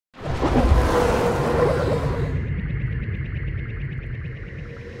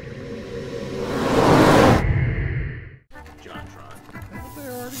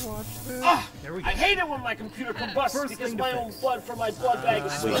of my computer combusts because my own blood from my blood bag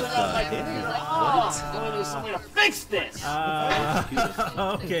is spilling out my computer. Oh, there's some way to fix this.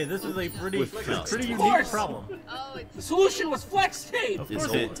 Okay, this is a pretty unique problem. The solution was flex tape. Of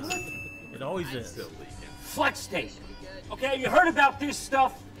course it always is. Flex tape. Okay, have you heard about this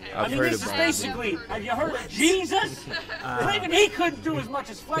stuff? I mean, this is basically, have you heard of Jesus? Well, even he couldn't do as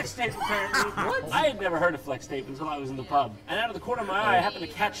much as flex tape, apparently. I had never heard of flex tape until I was in the pub. And out of the corner of my eye, I happened to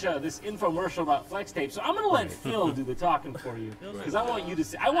catch this infomercial about flex tape. So I'm going to let Phil do the talking for you. Because I want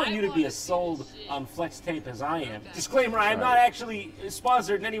you to be as sold on flex tape as I am. Disclaimer, I am not actually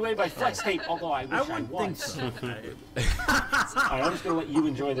sponsored in any way by flex tape, although I wish I was. So. All right, I'm just going to let you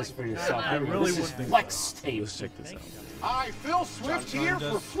enjoy this for yourself. I really this is flex tape. Let's check this out. Hi, Phil Swift here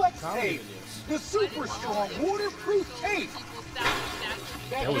for Flex Tape, the super strong waterproof tape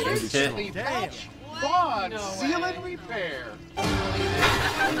that can instantly patch, bond, seal, and repair.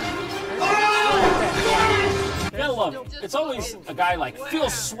 Gotta love it. It's always a guy like Phil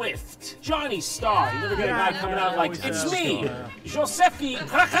Swift, Johnny Starr. You never get a guy coming out like, it's me, Josefi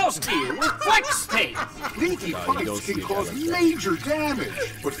Krakowski with Flex Tape. Leaky pipes can cause major damage,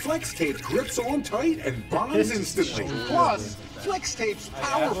 but Flex Tape grips on tight and bonds instantly. Plus, Flex Tape's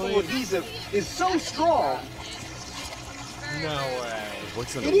powerful adhesive is so strong, No way.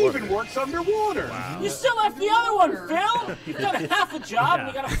 it even works underwater. Wow. You still left the other one, Phil. You've done half a job and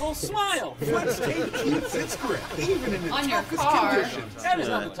you got a full smile. Flex Tape keeps its grip, even in the On your toughest car. conditions. That is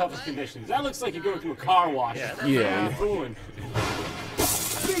not the toughest conditions. That looks like you're going through a car wash. Yeah.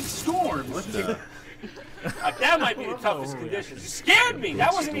 Big storms. That might be the toughest conditions. You scared me.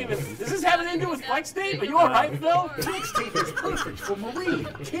 That wasn't even. Does this have anything to do with flex tape? Are you all right, Phil? Flex Tape is perfect for marine,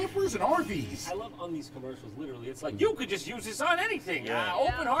 campers, and RVs. I love on these commercials. Literally, it's like you could just use this on anything.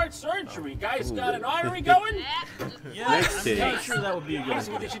 Open heart surgery. Guy's got an artery going. Flex tape. I'm not sure that would be a good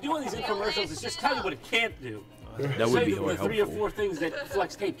Basically, what they should do on these infomercials is just tell you what it can't do. That would be the 3 or 4 things that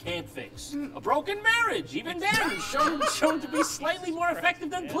flex tape can't fix. A broken marriage, even then, shown to be slightly more effective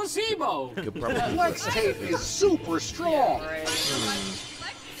than placebo. Flex Tape is super strong.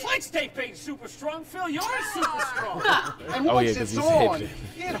 Flex tape ain't super strong, Phil. You're super strong. And once it's on,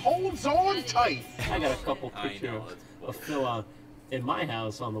 it holds on tight. I got a couple pictures of Phil in my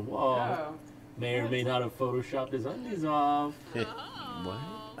house on the wall. May or may not have photoshopped his undies off. What?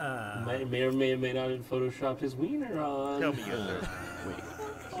 May or may not have photoshopped his wiener on. Tell me you're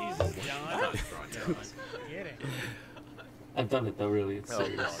Jesus, John. Get it. I've done it though, really. It's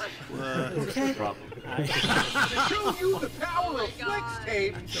serious. Okay. Problem. To show you the power of Flex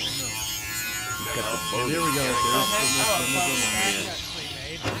Tape. There we go.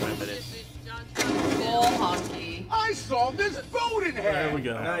 Full honky. I saw this boat in There half. we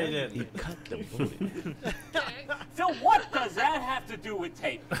go. No, you didn't. He cut the boat. Phil, what does that have to do with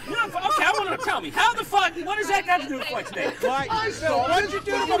tape? You know, okay, I want to tell me. How the fuck, what does that have to do with flex tape? I saw this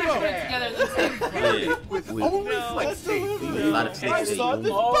boat in half. Together the same. Yeah. With only Flex Tape. A lot of I saw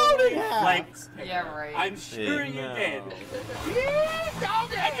this Oh, boating hat. flex tape. Yeah, right. I'm sure you did.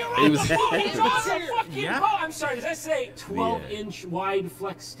 He was He's on the fucking Yeah. boat. I'm sorry, does that say 12-inch wide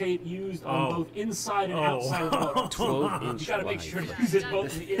flex tape used on both inside and outside of the boat? 12-inch You gotta make wide. sure to use it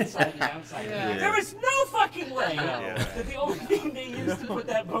both the inside and outside. Yeah. There is no fucking way that the only thing they used to put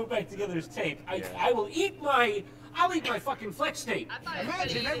that boat back together is tape. I'll eat my fucking flex tape.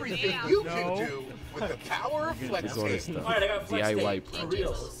 Imagine everything you can do with the power of Flex It's all his Tape. stuff. All right, I got flex DIY tape. For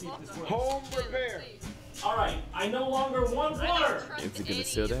real. Let's see if this works. Home repair. All right, I no longer want water. Is it gonna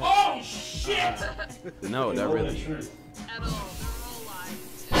seal that? Oh shit! No, not really. At all. They're all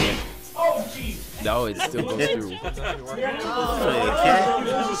lies. Oh jeez. No, it still goes through.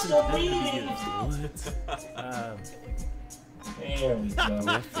 There we go.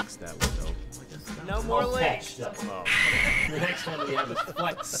 Netflix that one though. No more All links. patched up. The next one we have is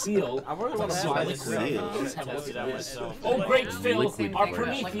Flex Seal. I really want to Seal. buy Let's this. see. Let's have a look at this. Oh, great Phil, Liquid our crap.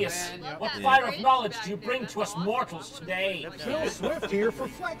 Prometheus. What fire of knowledge do you bring to us mortals today? Phil Swift here for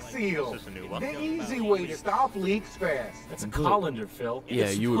Flex Seal. The easy way to stop leaks fast. That's a colander, Phil. Yeah,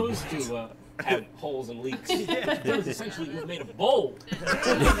 it's you would- supposed to have holes and leaks. Because essentially you've made a bowl.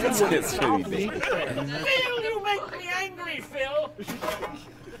 It's very big. Phil, you make me angry, Phil.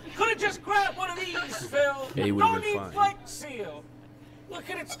 Could have just grabbed one of these, Phil. Yeah, he Don't would've been need fine. Flex Seal. Look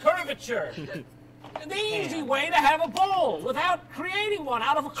at its curvature. The easy way to have a bowl without creating one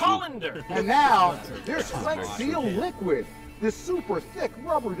out of a colander. And now, there's Flex Seal Liquid. This super thick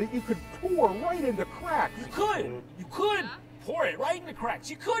rubber that you could pour right into cracks. You could pour it right in the cracks.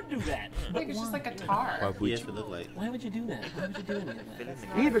 You could do that. I think it's just like a tar. Why would you? Why would you do that? Why would you do any of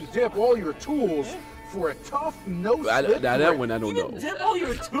that? Even dip all your tools. for a tough, no-slip grip. That one I don't You know. didn't dip all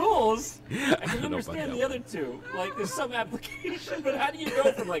your tools. I can don't know about understand that the other two. Like, there's some application, but how do you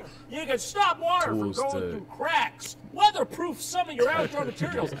go from, like, you can stop water Tools from going to- through cracks, weatherproof some of your outdoor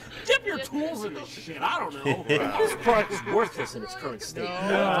materials, dip your tools in this shit. I don't know. This product is worthless in its current state.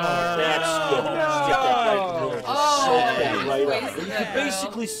 That's good. Stick that right there. Soak that right up. You can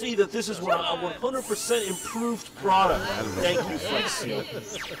basically see that this is a 100% improved product. Thank you, Flex Seal.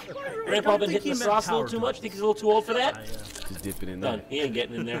 Grandpa been hitting the sauce a little too much? Think he's a little too old for that? Just dip it in Done. there. He ain't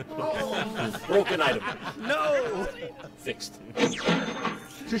getting in there. Broken item. No! Fixed.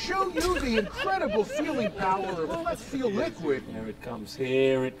 To show you the incredible sealing power of Flex Seal liquid, Here it comes.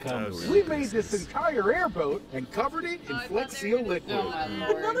 Here it comes. we made this entire airboat and covered it in Flex Seal liquid. Oh my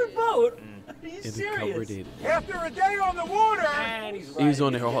lord. Another boat? Are you And he serious? covered it. After a day on the water, And he's He was right.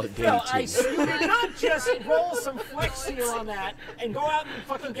 on there all day Phil, I too. see you did not just roll some Flex Seal on that and go out and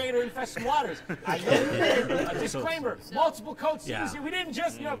fucking gator infest some waters. I know you did. A disclaimer: multiple coats. Yeah. Easy. We didn't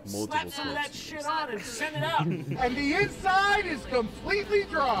just slap Multiple some of that coats. shit on and send it out. and the inside is completely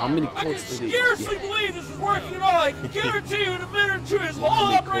dry. How many I can quotes did he scarcely believe this is working at all. I guarantee you in a minute or two his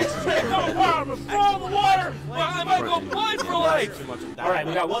whole operation's going to come apart. I'm going to throw in the water. I might go blind for life. All right,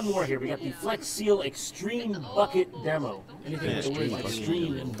 we got one more here. We got the Flex Seal Extreme Bucket Demo. Anything with the words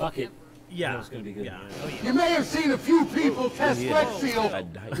extreme and bucket. Yeah. It's going to be good. Yeah. You may have seen a few people test Flex Seal. I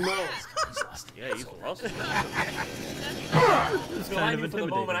died. Yeah, he's lost. It's Phil, I kind knew of for the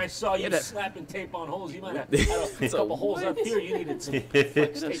moment I intimidating. saw you that- slapping tape on holes, you might have had a couple holes up here. You needed some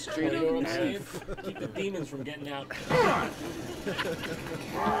Flex tape. You know what I'm saying? Keep the demons from getting out.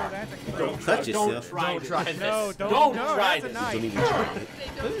 Touch yourself. Don't try this. No, Don't no, try that's a this. knife. Don't even try it.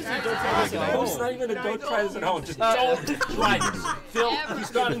 No, it's not even a don't try this at home. Just don't try this. Phil, he's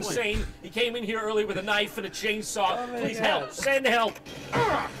gone insane. He came in here early with a knife and a chainsaw. Please help. Send help.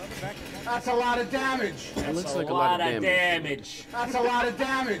 That's a lot of damage. It looks That's like a lot of damage. damage. That's a lot of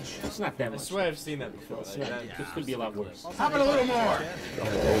damage. It's not that I much. swear I've seen that before. This could be a lot worse. How about a little more?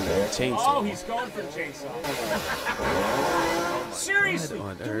 Chainsaw. Oh, he's going for the chainsaw. Seriously, What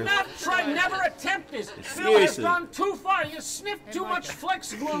on do earth? not try, never attempt this. Phil has Seriously. gone too far. You sniffed too much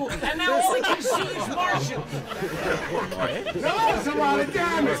Flex glue, and now all he can see is Martian. No, that's a lot of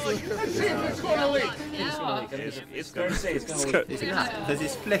damage. Let's see if it's going to leak. It's fair to say it's going to leak. It's not, because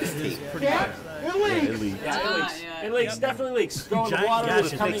it's Flex tape. Yeah, it leaks. It leaked. Yeah, it leaks. yeah. It leaks, definitely leaks. Go in the Giant water, it's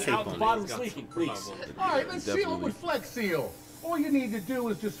gashes. coming Flex out tape the on bottom, it. it's leaking. Leaks. All right, let's seal it Definitely. with Flex Seal. All you need to do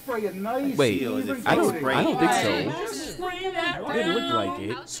is just spray a nice, Wait, even I don't coating. think so. Just spray that It didn't look round, like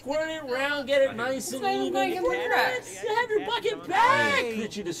it. Squirt it around, get it nice and even. like it looks You have your bucket back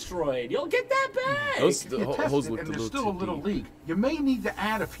that you destroyed. You'll get that back. Those You holes test it, looked and a there's little still a too little deep. leak. You may need to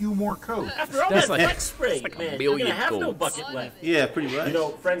add a few more coats. After all That's that like- Flex spray, like a man, you're gonna billion have no coats. bucket left. Yeah, pretty much. You know,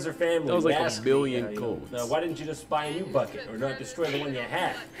 friends or family. That was like a ask me, billion you know, coats. why didn't you just buy a new bucket or not destroy the one you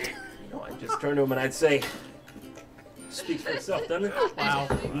had? You know, I'd just turn to him and I'd say, speaks for itself, doesn't it? Wow.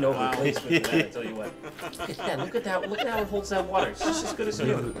 No replacement for that, I tell you what. Yeah, look at that. Look at how it holds that water. It's just as good as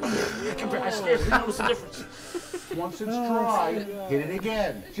new. I scarcely notice the difference. Once it's dry, hit it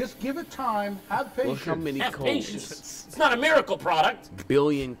again. Just give it time. Have Look patience. how many Have coats. patience. It's not a miracle product.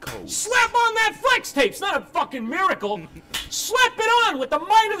 Billion coats. Slap on that Flex tape. It's not a fucking miracle. Slap it on with the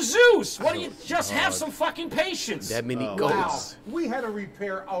might of Zeus. Why don't you just have some fucking patience? That many Wow, coats. we had to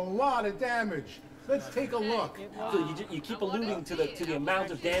repair a lot of damage. Let's take a look. Phil, you keep alluding to the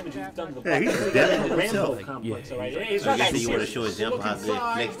amount of damage you've done to the Yeah, bucket. he's The damaging Rambo himself. complex, Yeah. all right? It's I not guess that you want to serious. show example how good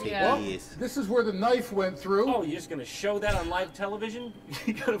Flex tape Yeah. really is. This is where the knife went through. Oh, you're just gonna show that on live television?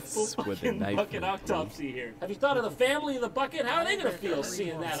 You got a full That's where the fucking knife bucket went through. autopsy here. Have you thought of the family of the bucket? How are they gonna feel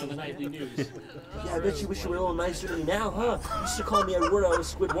seeing that on the nightly news? Yeah, I bet you wish you were a little nicer to me now, huh? You used to call me Eduardo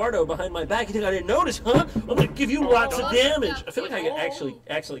Squidwardo behind my back. You think I didn't notice, huh? I'm gonna give you lots of damage. I feel like I could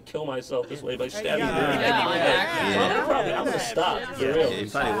actually kill myself this way by stabbing you. I'm gonna stop, for Yeah, real. you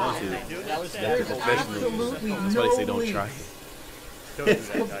probably want to. There's absolutely That's why no they say don't leak. try.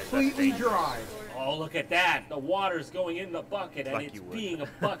 Completely dry. Oh, look at that. The water's going in the bucket and it's being a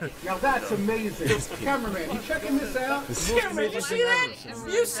bucket. Now that's amazing. Cameraman, you checking this out? Cameraman, you see that?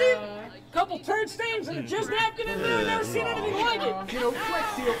 You see a couple turd stains and a just napkin in there? I've never seen anything like it. You know,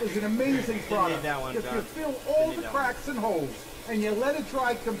 Flex Seal is an amazing product. that one, If you John. fill all the cracks and holes and you let it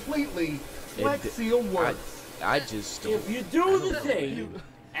dry completely, Flex Seal works. I just If you do the thing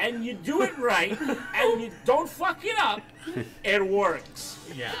and you do it right and you don't fuck it up, it works.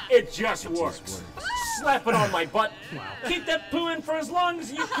 Yeah. It just works. Slap it on my butt. Keep that poo in for as long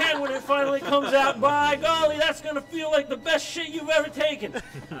as you can when it finally comes out. By golly, that's gonna feel like the best shit you've ever taken.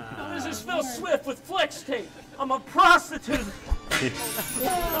 This is Phil Swift with Flex Tape. I'm a prostitute.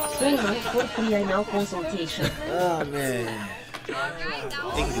 Payment for pre-anal consultation. Oh man. They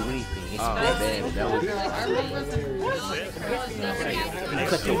can do anything. It's Oh man, that was.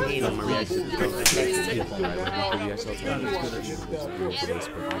 cut your hand on my reaction.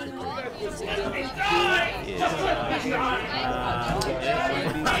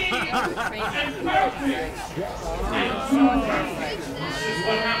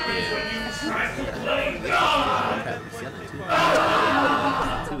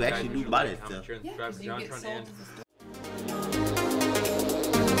 To actually do body stuff. Yeah, 'cause you get sold to the